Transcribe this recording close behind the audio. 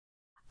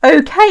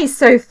Okay,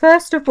 so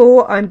first of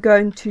all, I'm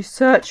going to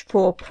search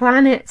for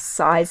planet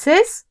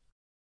sizes.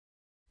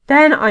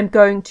 Then I'm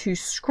going to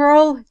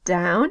scroll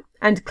down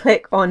and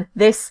click on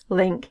this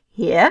link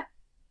here.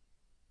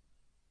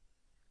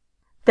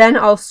 Then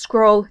I'll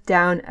scroll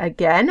down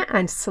again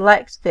and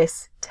select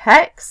this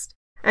text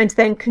and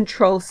then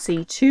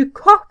Control-C to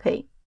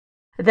copy.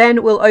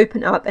 Then we'll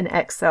open up an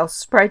Excel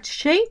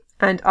spreadsheet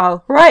and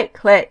I'll right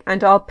click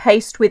and I'll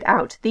paste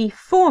without the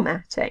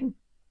formatting.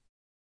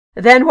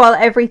 Then while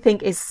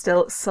everything is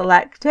still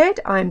selected,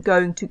 I'm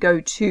going to go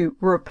to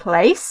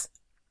Replace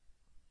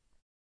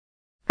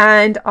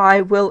and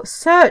I will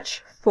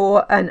search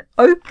for an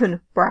open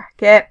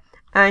bracket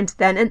and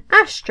then an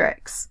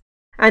asterisk.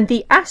 And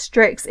the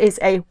asterisk is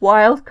a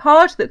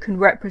wildcard that can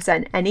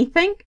represent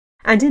anything.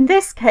 And in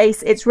this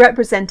case, it's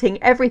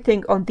representing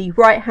everything on the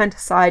right-hand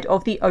side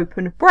of the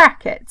open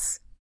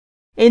brackets.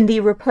 In the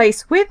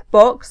Replace With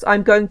box,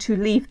 I'm going to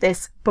leave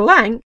this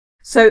blank,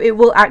 so it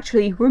will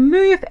actually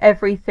remove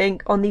everything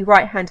on the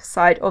right-hand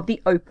side of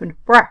the open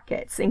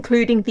brackets,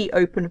 including the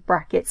open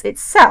brackets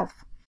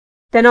itself.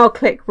 Then I'll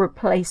click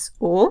Replace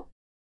All.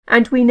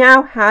 And we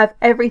now have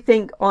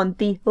everything on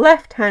the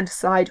left-hand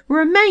side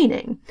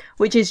remaining,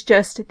 which is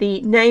just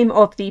the name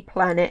of the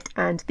planet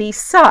and the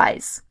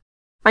size.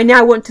 I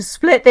now want to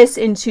split this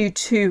into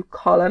two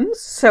columns,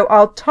 so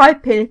I'll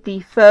type in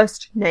the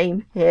first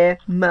name here,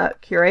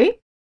 Mercury.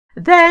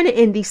 Then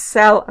in the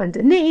cell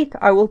underneath,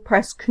 I will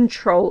press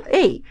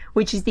Ctrl-E,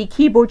 which is the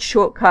keyboard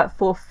shortcut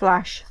for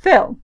Flash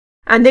Fill.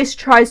 And this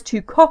tries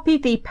to copy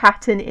the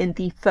pattern in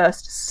the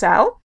first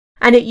cell.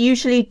 And it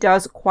usually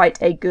does quite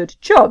a good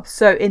job.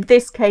 So in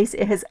this case,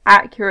 it has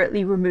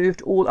accurately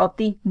removed all of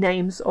the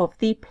names of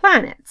the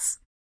planets.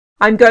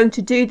 I'm going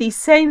to do the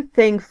same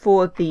thing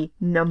for the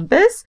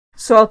numbers.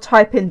 So I'll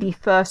type in the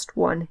first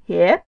one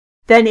here.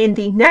 Then in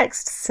the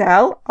next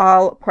cell,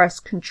 I'll press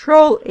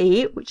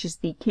Ctrl-E, which is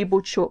the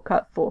keyboard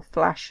shortcut for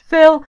Flash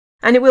Fill,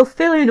 and it will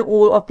fill in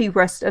all of the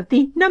rest of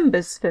the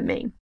numbers for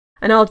me.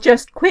 And I'll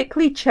just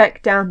quickly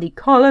check down the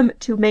column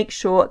to make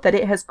sure that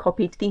it has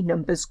copied the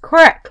numbers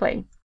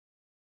correctly.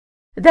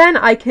 Then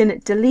I can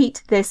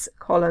delete this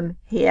column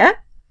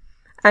here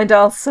and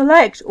I'll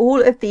select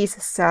all of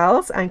these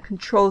cells and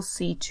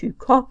Ctrl-C to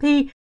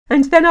copy,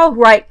 and then I'll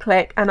right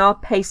click and I'll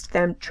paste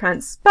them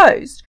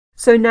transposed.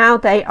 So now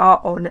they are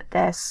on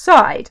their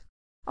side.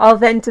 I'll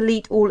then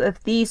delete all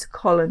of these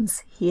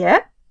columns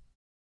here.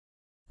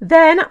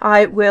 Then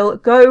I will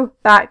go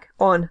back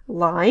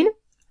online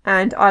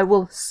and I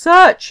will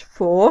search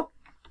for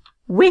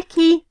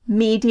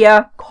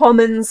Wikimedia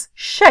Commons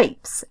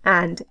Shapes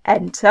and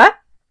enter.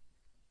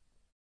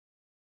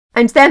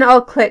 And then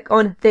I'll click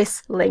on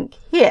this link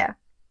here.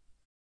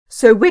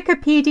 So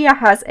Wikipedia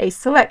has a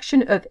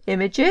selection of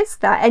images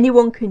that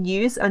anyone can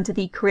use under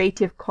the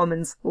Creative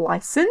Commons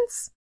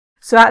license.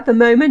 So at the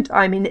moment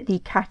I'm in the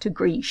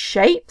category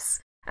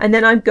Shapes, and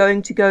then I'm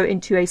going to go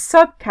into a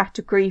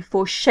subcategory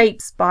for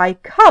Shapes by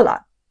Color.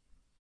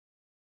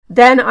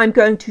 Then I'm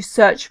going to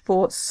search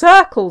for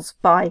Circles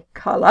by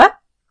Color.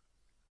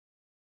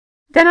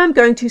 Then I'm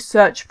going to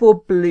search for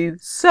blue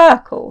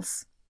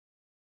circles.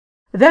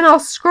 Then I'll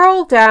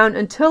scroll down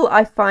until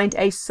I find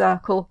a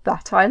circle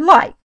that I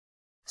like.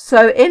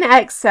 So in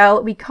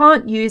Excel, we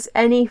can't use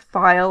any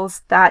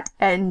files that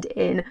end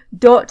in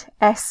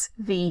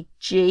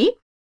 .svg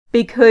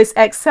because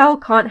Excel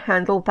can't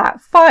handle that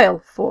file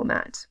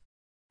format.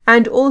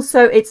 And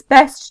also it's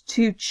best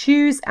to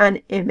choose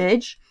an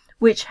image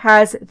which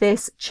has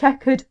this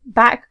checkered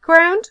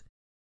background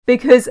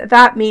because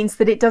that means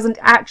that it doesn't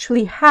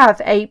actually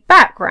have a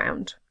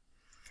background.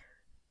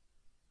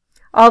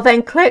 I'll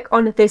then click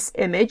on this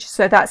image,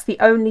 so that's the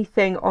only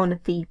thing on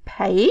the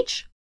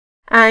page,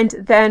 and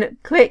then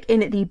click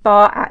in the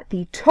bar at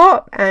the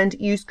top and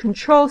use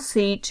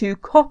Ctrl-C to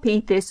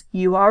copy this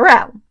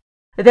URL.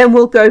 Then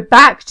we'll go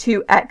back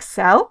to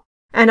Excel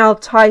and I'll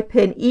type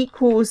in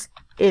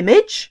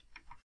 =image,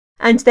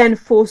 and then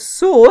for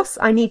source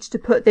I need to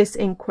put this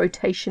in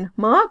quotation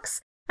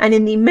marks, and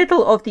in the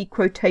middle of the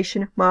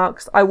quotation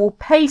marks I will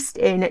paste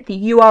in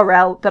the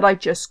URL that I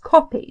just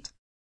copied.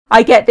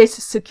 I get this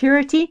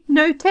security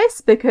notice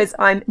because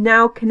I'm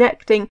now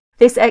connecting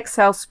this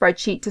Excel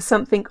spreadsheet to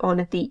something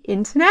on the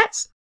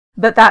internet,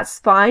 but that's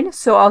fine.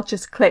 So I'll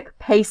just click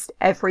Paste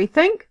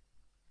Everything.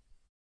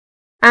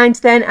 And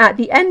then at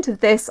the end of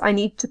this, I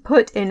need to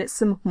put in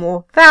some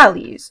more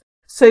values.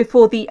 So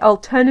for the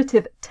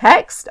alternative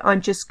text,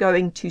 I'm just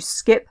going to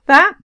skip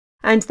that.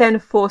 And then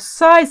for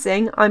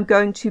sizing, I'm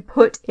going to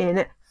put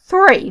in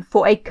 3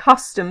 for a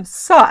custom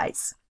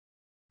size.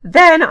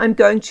 Then I'm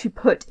going to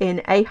put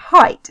in a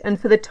height, and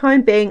for the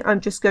time being I'm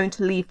just going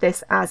to leave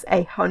this as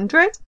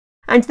 100,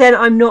 and then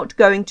I'm not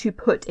going to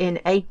put in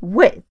a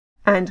width,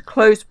 and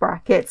close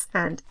brackets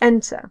and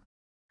enter.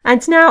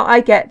 And now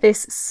I get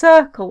this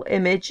circle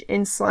image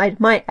inside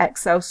my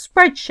Excel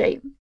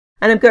spreadsheet,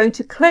 and I'm going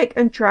to click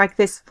and drag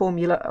this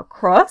formula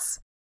across.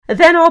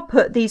 Then I'll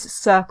put these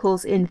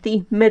circles in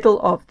the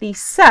middle of the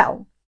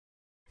cell.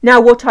 Now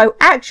what I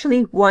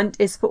actually want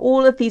is for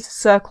all of these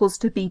circles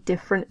to be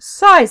different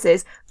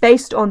sizes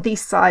based on the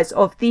size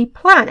of the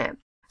planet.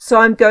 So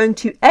I'm going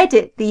to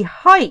edit the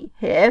height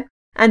here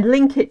and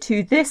link it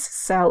to this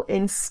cell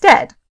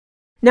instead.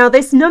 Now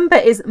this number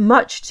is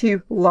much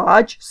too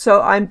large,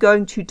 so I'm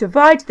going to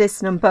divide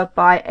this number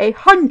by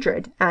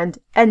 100 and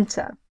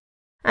enter.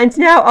 And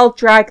now I'll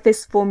drag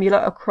this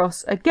formula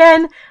across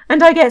again,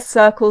 and I get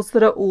circles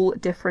that are all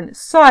different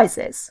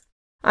sizes.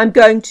 I'm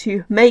going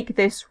to make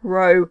this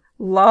row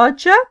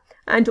larger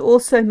and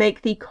also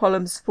make the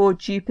columns for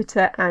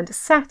Jupiter and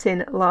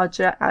Saturn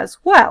larger as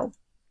well.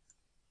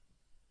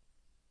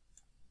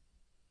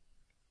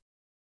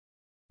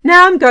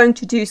 Now I'm going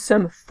to do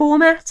some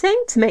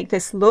formatting to make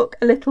this look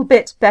a little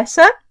bit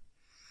better.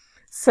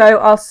 So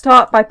I'll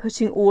start by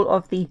putting all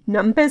of the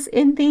numbers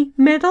in the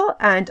middle,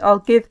 and I'll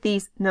give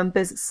these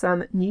numbers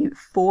some new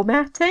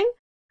formatting.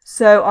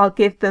 So I'll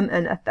give them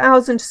an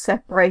 1000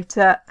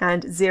 separator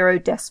and 0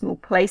 decimal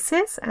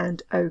places,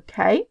 and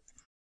OK.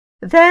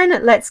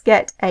 Then let's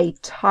get a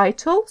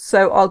title.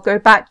 So I'll go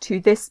back to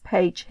this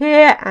page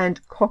here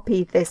and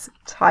copy this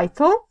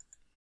title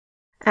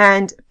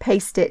and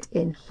paste it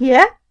in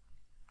here.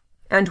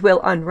 And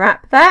we'll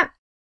unwrap that.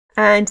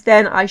 And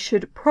then I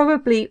should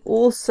probably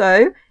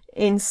also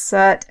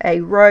insert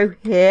a row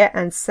here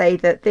and say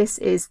that this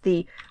is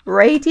the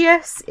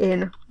radius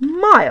in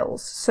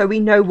miles, so we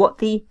know what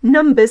the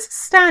numbers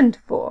stand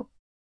for.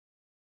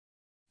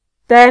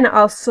 Then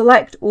I'll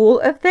select all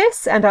of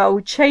this and I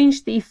will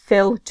change the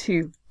fill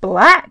to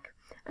black,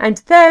 and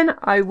then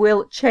I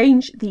will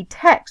change the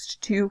text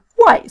to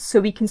white so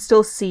we can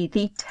still see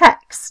the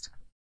text.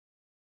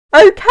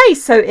 Okay,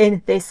 so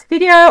in this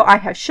video I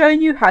have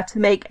shown you how to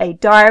make a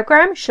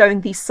diagram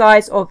showing the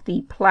size of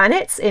the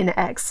planets in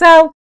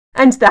Excel,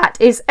 and that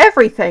is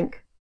everything.